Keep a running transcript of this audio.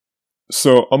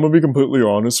So I'm gonna be completely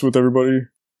honest with everybody.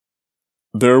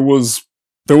 There was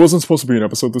there wasn't supposed to be an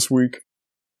episode this week.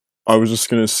 I was just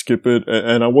gonna skip it,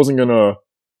 and I wasn't gonna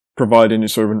provide any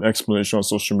sort of an explanation on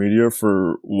social media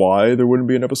for why there wouldn't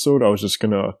be an episode. I was just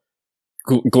gonna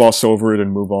gloss over it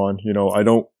and move on. You know, I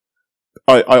don't.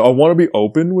 I want to be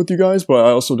open with you guys, but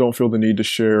I also don't feel the need to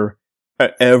share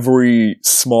every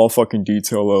small fucking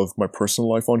detail of my personal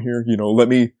life on here. You know, let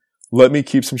me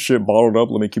keep some shit bottled up.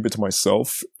 Let me keep it to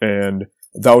myself, and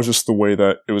that was just the way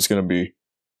that it was gonna be.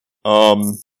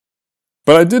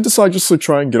 But I did decide just to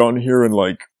try and get on here and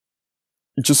like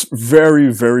just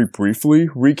very, very briefly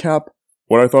recap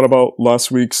what I thought about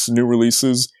last week's new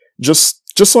releases, just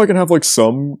so I can have like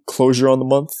some closure on the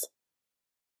month.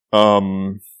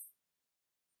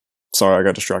 Sorry, I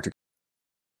got distracted.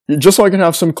 Just so I can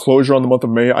have some closure on the month of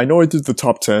May. I know I did the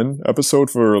top 10 episode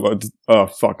for,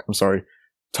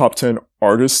 top 10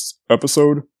 artists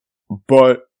episode,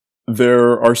 but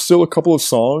there are still a couple of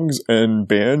songs and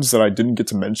bands that I didn't get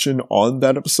to mention on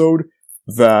that episode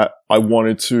that I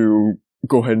wanted to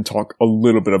go ahead and talk a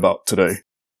little bit about today.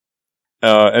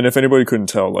 And if anybody couldn't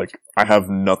tell, like, I have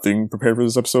nothing prepared for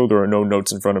this episode. There are no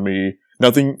notes in front of me.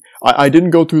 Nothing. I didn't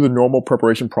go through the normal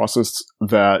preparation process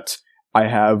that I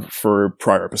have for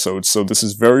prior episodes. So this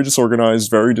is very disorganized,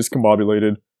 very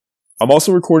discombobulated. I'm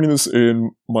also recording this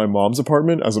in my mom's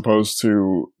apartment as opposed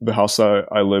to the house that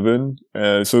I live in.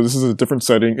 And so this is a different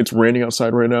setting. It's raining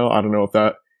outside right now. I don't know if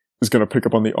that is going to pick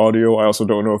up on the audio. I also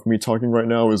don't know if me talking right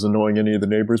now is annoying any of the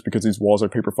neighbors because these walls are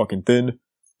paper fucking thin.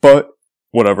 But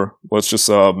whatever. Let's just,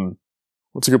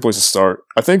 what's a good place to start?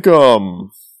 I think I'm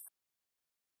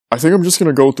just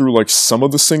gonna go through, like, some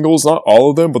of the singles, not all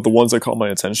of them, but the ones that caught my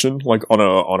attention, like, on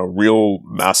a real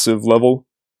massive level.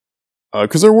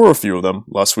 Cause there were a few of them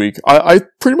last week. I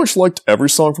pretty much liked every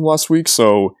song from last week,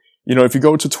 so, you know, if you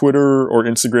go to Twitter or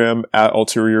Instagram,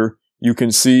 @Ulterior, you can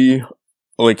see,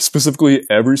 like, specifically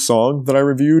every song that I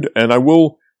reviewed, and I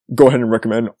will go ahead and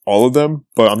recommend all of them,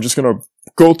 but I'm just gonna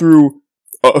go through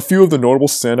a few of the notable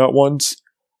standout ones.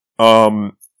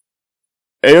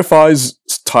 AFI's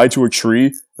Tied to a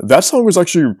Tree. That song was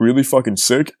actually really fucking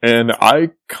sick, and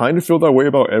I kind of feel that way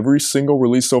about every single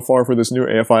release so far for this new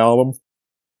AFI album.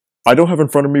 I don't have in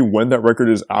front of me when that record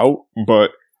is out,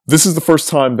 but this is the first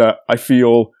time that I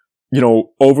feel, you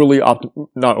know,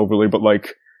 not overly, but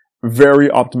like,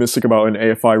 very optimistic about an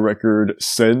AFI record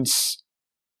since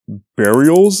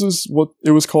Burials is what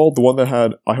it was called. The one that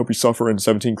had I Hope You Suffer and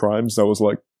 17 Crimes. That was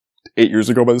like 8 years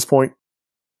ago by this point.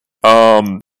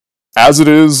 As It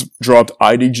Is dropped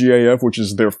IDGAF, which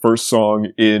is their first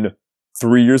song in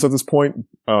 3 years at this point.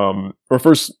 Or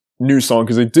first new song,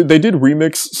 because they did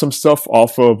remix some stuff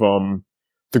off of,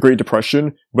 the Great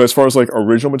Depression. But as far as like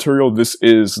original material, this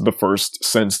is the first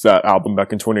since that album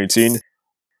back in 2018.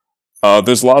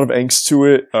 There's a lot of angst to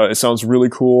it. It sounds really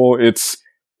cool. It's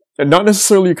not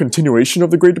necessarily a continuation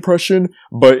of the Great Depression,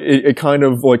 but it kind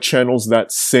of like channels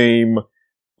that same,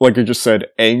 like I just said,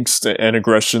 angst and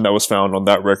aggression that was found on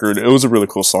that record. It was a really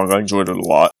cool song. I enjoyed it a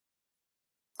lot.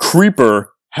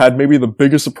 Creeper had maybe the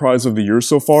biggest surprise of the year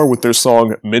so far with their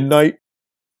song Midnight.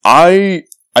 I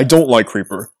don't like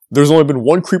Creeper. There's only been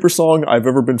one Creeper song I've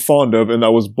ever been fond of, and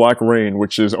that was Black Rain,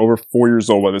 which is over 4 years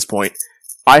old by this point.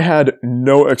 I had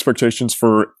no expectations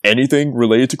for anything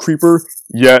related to Creeper,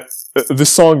 yet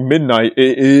this song Midnight,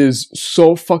 it is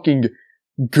so fucking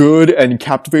good and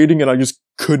captivating, and I just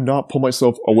could not pull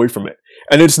myself away from it.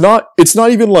 And it's not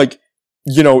even like,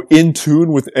 you know, in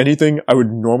tune with anything I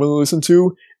would normally listen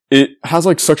to. It has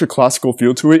like such a classical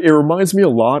feel to it. It reminds me a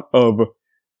lot of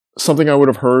something I would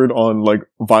have heard on like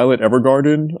Violet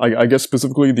Evergarden. I guess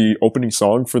specifically the opening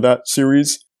song for that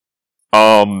series.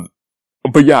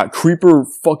 But yeah, Creeper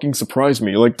fucking surprised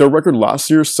me. Like, their record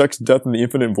last year, Sex, Death, and the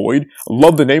Infinite Void,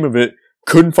 love the name of it,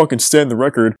 couldn't fucking stand the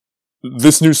record.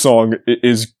 This new song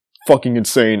is fucking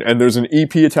insane, and there's an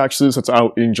EP attached to this that's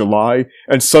out in July,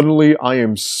 and suddenly I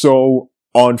am so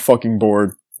on fucking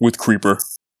board with Creeper.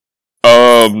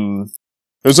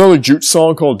 There's another Jute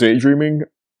song called Daydreaming.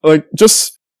 Like,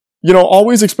 just, you know,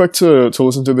 always expect to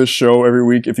listen to this show every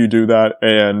week if you do that,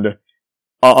 and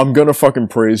I'm gonna fucking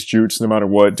praise Jutes no matter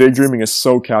what. Daydreaming is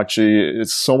so catchy.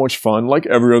 It's so much fun, like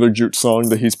every other Jute song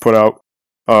that he's put out.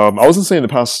 I wasn't saying the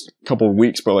past couple of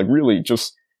weeks, but like really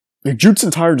just, like, Jute's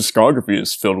entire discography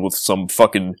is filled with some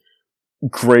fucking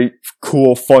great,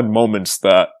 cool, fun moments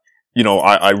that, you know,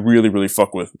 I really, really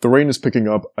fuck with. The rain is picking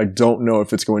up. I don't know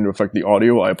if it's going to affect the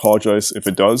audio. I apologize if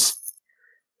it does.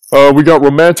 We got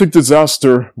Romantic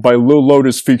Disaster by Lil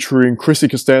Lotus featuring Chrissy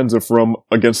Costanza from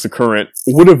Against the Current.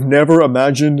 Would have never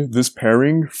imagined this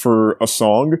pairing for a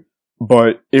song,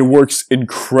 but it works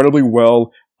incredibly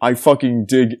well. I fucking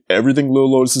dig everything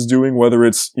Lil Lotus is doing, whether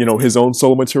it's, his own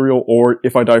solo material or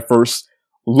If I Die First.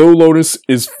 Lil Lotus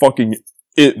is fucking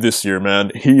it this year,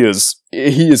 man. He is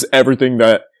everything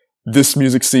that this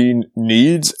music scene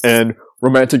needs, and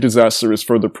Romantic Disaster is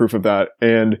further proof of that.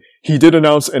 And he did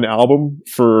announce an album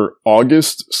for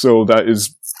August, so that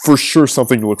is for sure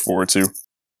something to look forward to.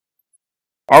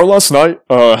 Our Last Night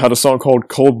had a song called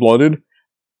Cold Blooded.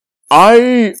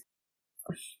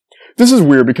 This is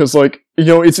weird because,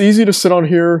 it's easy to sit on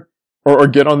here or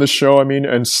get on this show,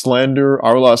 and slander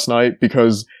Our Last Night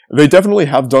because they definitely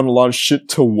have done a lot of shit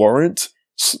to warrant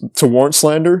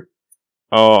slander.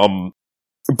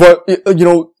 But,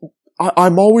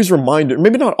 I'm always reminded,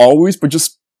 maybe not always, but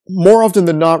just more often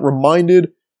than not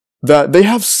reminded that they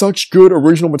have such good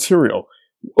original material.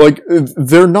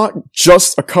 They're not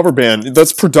just a cover band.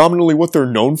 That's predominantly what they're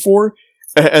known for.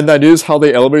 And that is how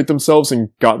they elevate themselves and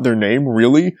got their name,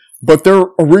 really. But their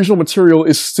original material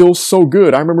is still so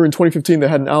good. I remember in 2015 they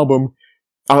had an album,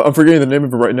 I'm forgetting the name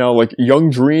of it right now, Young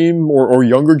Dream or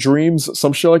Younger Dreams,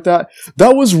 some shit like that.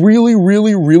 That was really,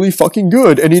 really, really fucking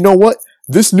good. And you know what?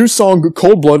 This new song,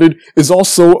 Cold Blooded, is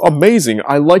also amazing.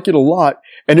 I like it a lot.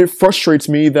 And it frustrates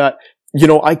me that,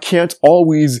 I can't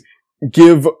always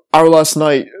give Our Last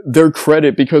Night their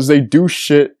credit because they do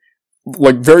shit,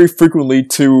 very frequently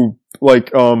to,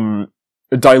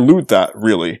 dilute that,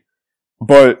 really.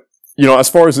 But, as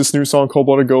far as this new song, Cold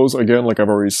Blooded, goes, again, like I've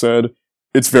already said,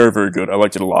 it's very, very good. I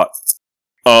liked it a lot.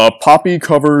 Poppy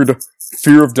covered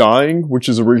Fear of Dying, which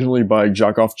is originally by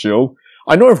Jack Off Jill.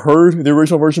 I know I've heard the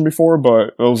original version before,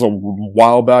 but it was a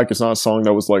while back. It's not a song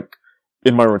that was,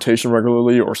 in my rotation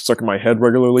regularly or stuck in my head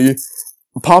regularly.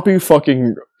 Poppy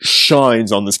fucking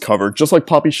shines on this cover, just like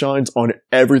Poppy shines on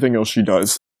everything else she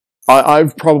does.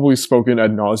 I've probably spoken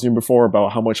ad nauseum before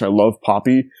about how much I love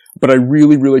Poppy, but I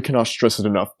really, really cannot stress it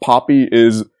enough. Poppy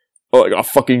is a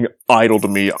fucking idol to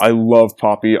me. I love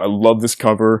Poppy. I love this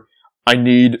cover. I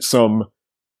need some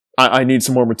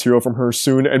more material from her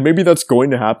soon, and maybe that's going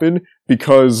to happen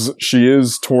because she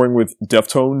is touring with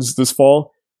Deftones this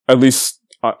fall. At least,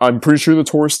 I'm pretty sure the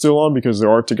tour is still on because there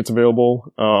are tickets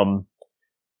available.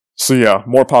 So yeah,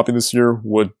 more Poppy this year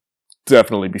would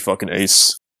definitely be fucking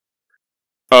ace.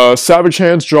 Savage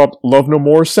Hands dropped Love No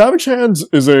More. Savage Hands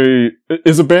is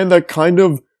a band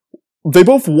that they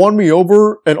both won me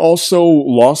over and also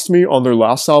lost me on their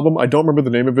last album. I don't remember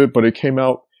the name of it, but it came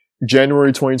out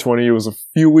January 2020. It was a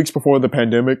few weeks before the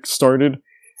pandemic started.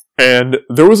 And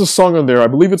there was a song on there, I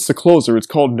believe it's the closer, it's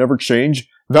called Never Change.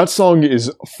 That song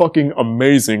is fucking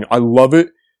amazing. I love it.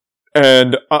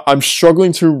 And I'm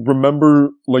struggling to remember,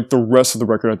 the rest of the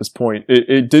record at this point.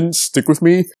 It didn't stick with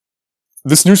me.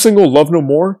 This new single, Love No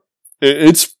More,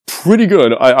 it's pretty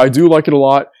good. I do like it a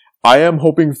lot. I am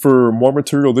hoping for more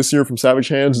material this year from Savage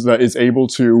Hands that is able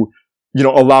to,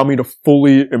 allow me to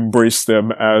fully embrace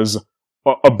them as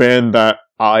a band that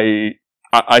I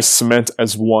cement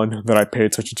as one that I pay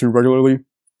attention to regularly.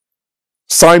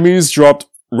 Siamese dropped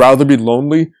Rather Be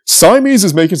Lonely. Siamese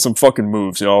is making some fucking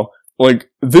moves, y'all.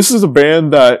 This is a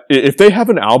band that, if they have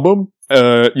an album,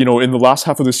 in the last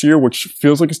half of this year, which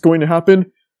feels like it's going to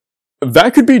happen,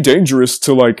 that could be dangerous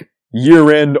to,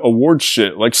 year-end award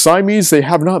shit. Siamese, they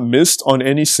have not missed on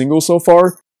any single so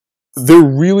far. They're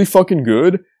really fucking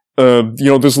good.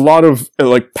 There's a lot of,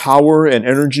 power and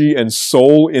energy and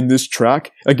soul in this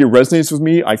track. It resonates with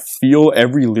me. I feel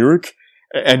every lyric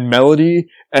and melody,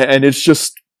 and it's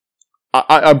just,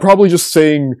 I'm probably just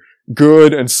saying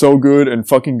good and so good and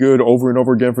fucking good over and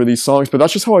over again for these songs, but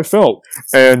that's just how I felt.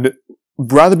 And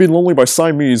Rather Be Lonely by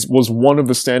Siamese was one of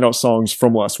the standout songs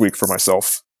from last week for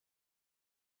myself.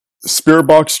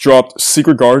 Spiritbox dropped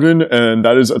Secret Garden, and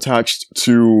that is attached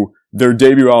to their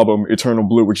debut album, Eternal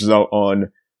Blue, which is out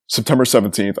on September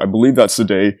 17th. I believe that's the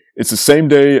day. It's the same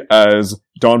day as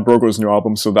Don Broco's new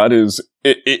album, so that is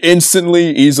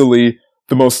instantly, easily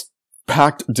the most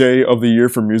packed day of the year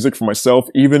for music for myself,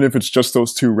 even if it's just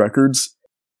those two records.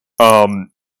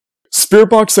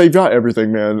 Spiritbox, they've got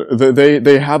everything, man.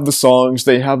 They have the songs,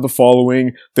 they have the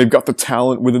following, they've got the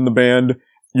talent within the band,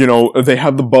 they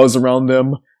have the buzz around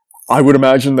them. I would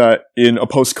imagine that in a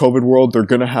post-COVID world, they're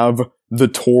gonna have the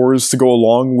tours to go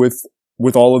along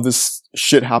with all of this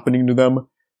shit happening to them.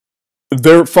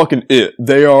 They're fucking it.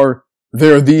 They are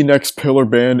the next pillar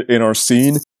band in our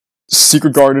scene.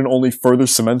 Secret Garden only further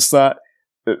cements that.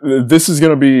 This is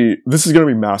gonna be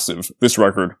massive, this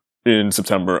record, in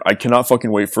September. I cannot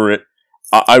fucking wait for it.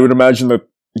 I would imagine that,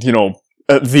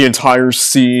 the entire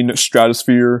scene,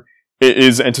 stratosphere,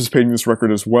 is anticipating this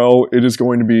record as well. It is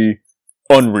going to be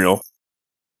unreal.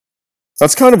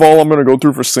 That's kind of all I'm going to go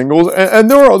through for singles,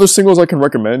 and there are other singles I can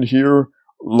recommend here.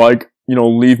 like,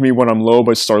 Leave Me When I'm Low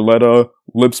by Starletta,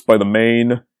 Lips by The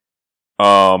Main.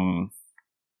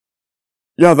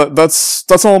 Yeah,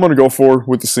 that's all I'm gonna go for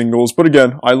with the singles. But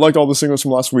again, I liked all the singles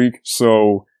from last week,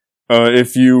 so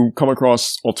if you come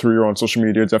across Ulterior on social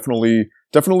media,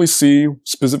 definitely see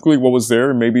specifically what was there,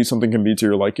 and maybe something can be to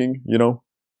your liking,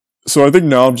 So I think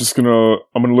now I'm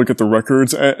gonna look at the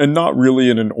records, and not really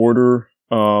in an order,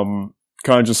 kind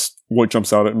of just what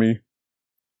jumps out at me.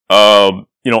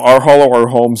 Our Hollow, Our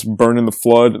Homes, Burn in the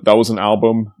Flood, that was an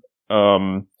album.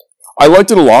 I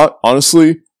liked it a lot,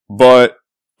 honestly, but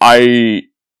I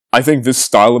think this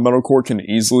style of metalcore can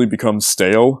easily become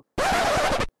stale.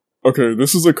 Okay,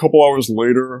 this is a couple hours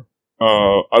later.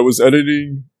 I was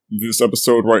editing this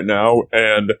episode right now,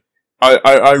 and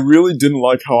I really didn't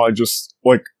like how I just,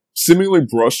 seemingly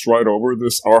brushed right over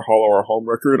this Our Hollow, Our Home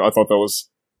record. I thought that was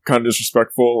kind of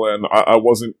disrespectful, and I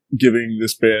wasn't giving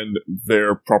this band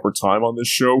their proper time on this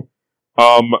show.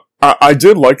 I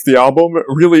did like the album.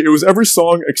 Really, it was every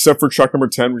song except for track number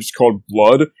 10, which is called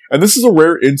Blood. And this is a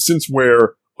rare instance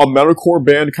where a metalcore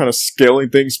band kind of scaling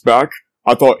things back,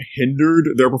 I thought hindered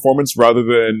their performance rather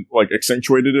than,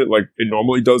 accentuated it like it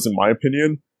normally does, in my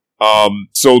opinion.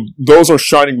 So those are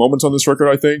shining moments on this record,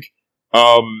 I think.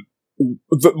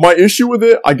 My issue with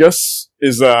it, I guess,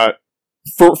 is that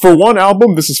for one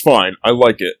album, this is fine. I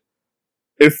like it.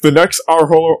 If the next Our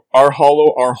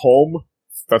Hollow, Our Home,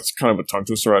 that's kind of a tongue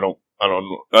twister. I don't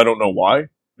know why.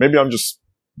 Maybe I'm just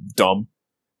dumb.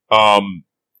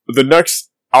 The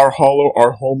next Our Hollow,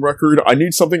 Our Home record, I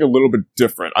need something a little bit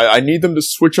different. I need them to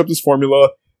switch up this formula,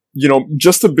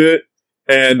 just a bit.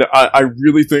 And I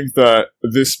really think that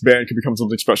this band can become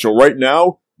something special. Right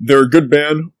now, they're a good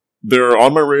band. They're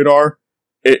on my radar.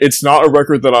 It's not a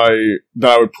record that I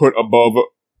would put above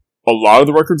a lot of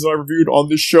the records that I reviewed on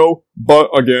this show. But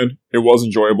again, it was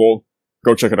enjoyable.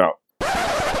 Go check it out.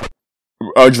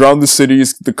 Drown the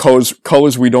Cities, The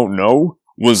Colors We Don't Know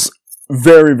was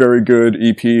very, very good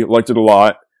EP. Liked it a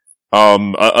lot.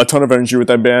 A ton of energy with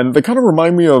that band. They kind of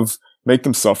remind me of Make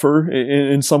Them Suffer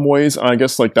in some ways. I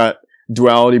guess that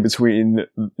duality between,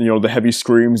 the heavy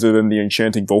screams and then the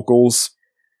enchanting vocals.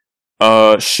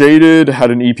 Shaded had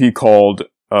an EP called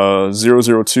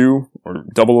 002 or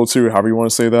 002, however you want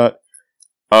to say that.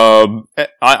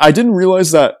 I didn't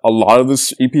realize that a lot of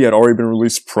this EP had already been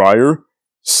released prior.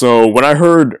 So when I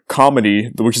heard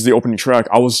Comedy, which is the opening track,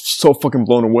 I was so fucking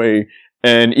blown away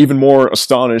and even more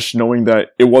astonished knowing that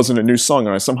it wasn't a new song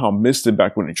and I somehow missed it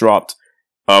back when it dropped.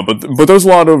 But there's a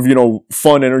lot of,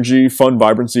 fun energy, fun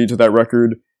vibrancy to that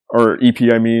record, or EP,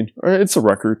 I mean. It's a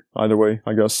record, either way,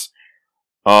 I guess.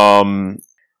 Hot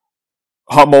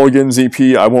Mulligan's EP,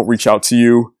 I Won't Reach Out to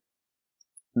You.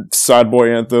 Sad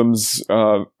boy anthems,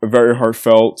 very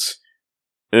heartfelt.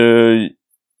 You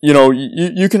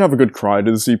can have a good cry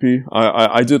to this EP.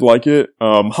 I did like it.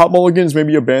 Hot Mulligan's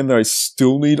maybe a band that I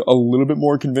still need a little bit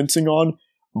more convincing on,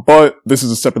 but this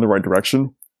is a step in the right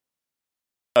direction.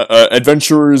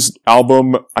 Adventurers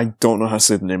album, I don't know how to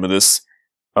say the name of this.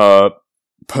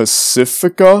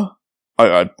 Pacifica?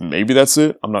 Maybe that's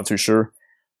it. I'm not too sure.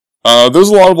 There's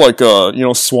a lot of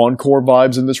swancore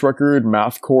vibes in this record,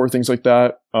 mathcore, things like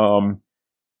that.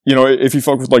 If you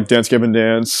fuck with Dance Gavin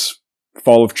Dance,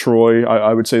 Fall of Troy,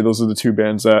 I would say those are the two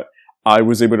bands that I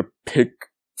was able to pick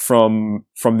from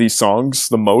these songs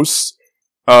the most.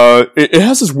 It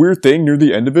has this weird thing near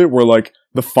the end of it where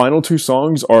the final two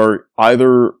songs are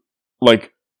either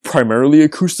primarily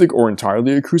acoustic or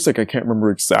entirely acoustic. I can't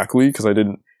remember exactly because I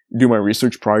didn't do my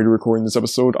research prior to recording this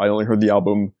episode. I only heard the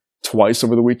album twice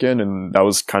over the weekend and that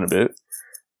was kind of it.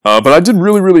 But I did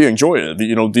really, really enjoy it.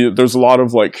 There's a lot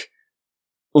of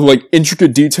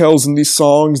intricate details in these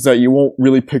songs that you won't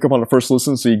really pick up on the first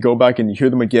listen. So you go back and you hear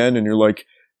them again and you're like,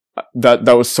 that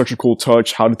was such a cool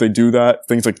touch. How did they do that?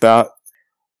 Things like that.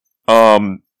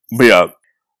 But yeah.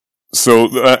 So,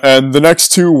 and the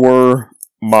next two were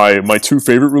my two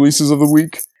favorite releases of the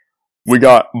week. We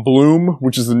got Bloom,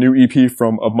 which is the new EP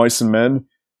from Of Mice and Men.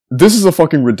 This is a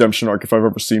fucking redemption arc if I've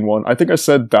ever seen one. I think I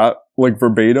said that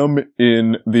verbatim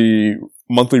in the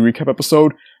monthly recap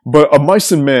episode, but Of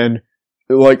Mice and Men,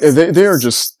 they're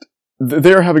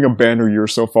having a banner year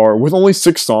so far with only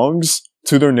 6 songs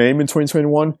to their name in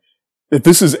 2021.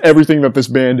 This is everything that this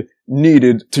band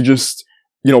needed to just,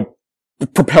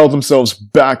 propel themselves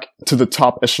back to the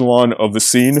top echelon of the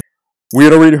scene. We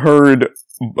had already heard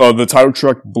the title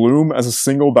track Bloom as a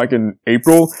single back in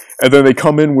April, and then they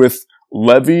come in with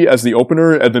Levy as the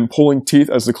opener, and then Pulling Teeth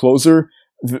as the closer.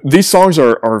 These songs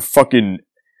are fucking,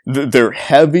 they're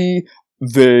heavy.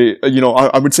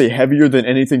 I would say heavier than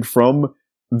anything from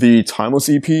the Timeless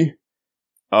EP.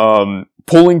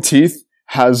 Pulling Teeth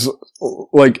has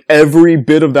like every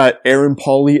bit of that Aaron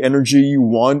Pauli energy you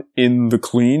want in the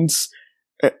cleans.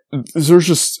 There's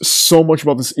just so much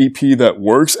about this EP that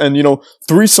works. And,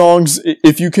 3 songs,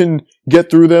 if you can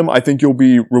get through them, I think you'll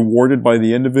be rewarded by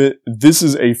the end of it. This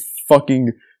is a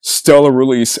fucking stellar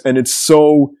release, and it's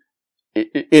so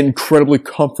incredibly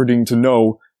comforting to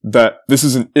know that this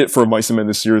isn't it for Mice and Men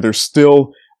this year. There's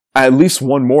still at least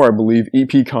one more, I believe,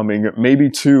 EP coming, maybe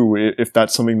 2, if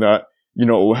that's something that,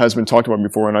 has been talked about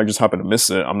before and I just happen to miss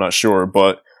it. I'm not sure.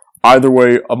 But either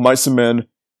way, Mice and Men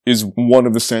is one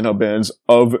of the standout bands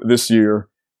of this year.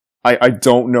 I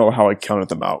don't know how I counted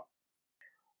them out.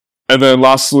 And then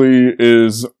lastly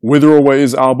is Wither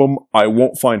Away's album, I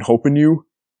Won't Find Hope in You.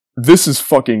 This is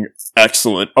fucking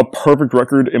excellent. A perfect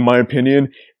record, in my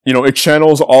opinion. It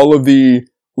channels all of the,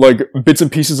 bits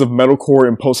and pieces of metalcore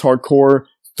and post-hardcore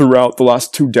throughout the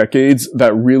last 2 decades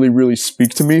that really, really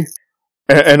speak to me.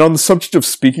 And on the subject of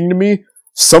speaking to me,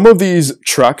 some of these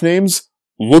track names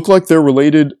look like they're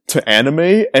related to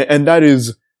anime, and that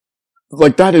is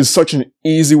such an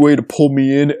easy way to pull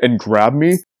me in and grab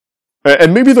me.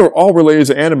 And maybe they're all related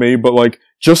to anime, but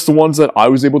just the ones that I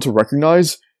was able to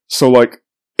recognize. So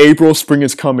April Spring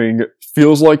is Coming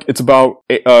feels like it's about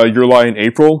Your Lie in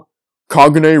April.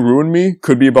 Kagune Ruin Me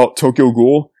could be about Tokyo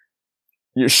Ghoul.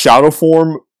 Shadow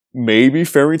Form, maybe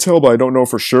Fairy Tale, but I don't know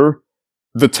for sure.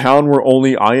 The Town Where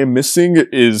Only I Am Missing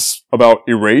is about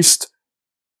Erased.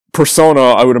 Persona,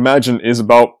 I would imagine, is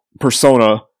about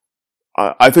Persona.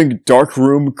 I think Dark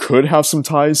Room could have some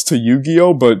ties to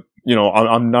Yu-Gi-Oh, but,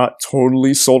 I'm not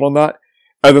totally sold on that.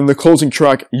 And then the closing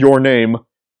track, Your Name,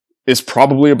 is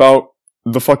probably about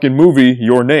the fucking movie,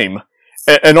 Your Name.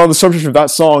 And on the subject of that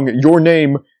song, Your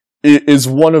Name is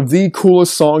one of the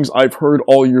coolest songs I've heard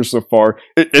all year so far.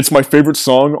 It's my favorite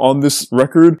song on this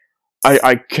record.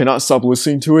 I cannot stop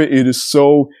listening to it. It is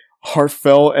so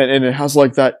heartfelt, and it has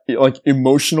that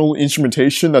emotional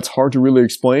instrumentation that's hard to really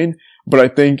explain. But I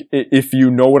think if you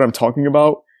know what I'm talking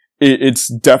about, it's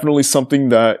definitely something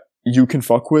that you can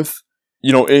fuck with.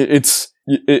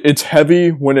 It's heavy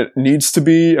when it needs to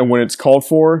be and when it's called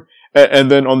for. And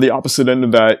then on the opposite end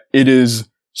of that, it is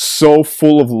so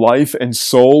full of life and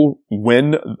soul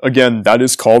when, again, that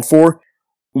is called for.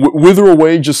 Wither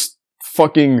Away just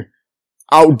fucking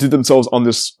outdid themselves on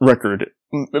this record.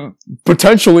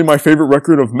 Potentially my favorite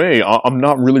record of May. I'm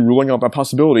not really ruling out that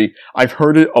possibility. I've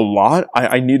heard it a lot.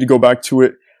 I need to go back to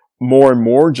it more and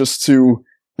more just to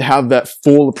have that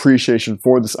full appreciation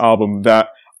for this album that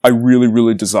I really,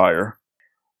 really desire.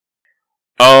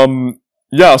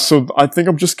 Yeah, so I think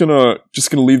I'm just gonna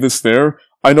leave this there.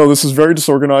 I know this is very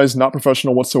disorganized, not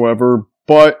professional whatsoever,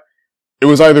 but it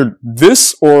was either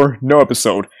this or no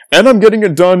episode. And I'm getting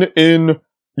it done in,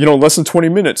 less than 20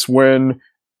 minutes, when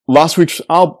last week's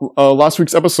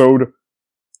episode,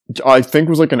 I think,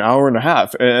 was an hour and a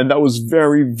half. And that was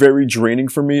very, very draining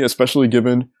for me, especially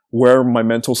given where my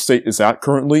mental state is at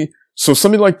currently. So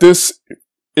something like this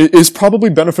is probably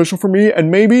beneficial for me, and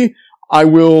maybe I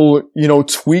will,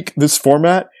 tweak this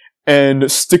format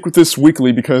and stick with this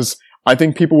weekly, because I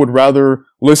think people would rather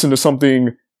listen to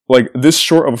something like this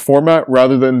short of a format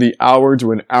rather than the hour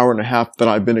to an hour and a half that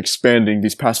I've been expanding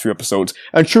these past few episodes.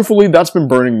 And truthfully, that's been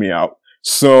burning me out.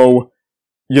 So,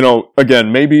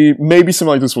 again, maybe something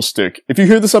like this will stick. If you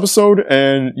hear this episode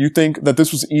and you think that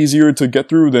this was easier to get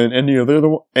through than any of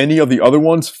the other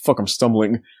ones, fuck, I'm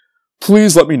stumbling.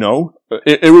 Please let me know.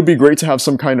 It would be great to have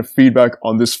some kind of feedback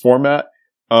on this format.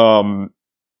 But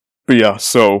yeah,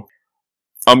 so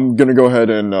I'm gonna go ahead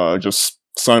and just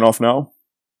sign off now.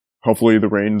 Hopefully the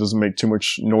rain doesn't make too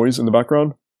much noise in the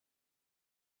background.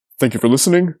 Thank you for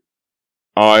listening.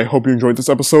 I hope you enjoyed this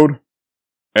episode.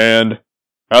 And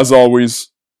as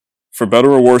always, for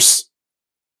better or worse,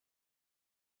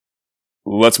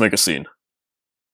 let's make a scene.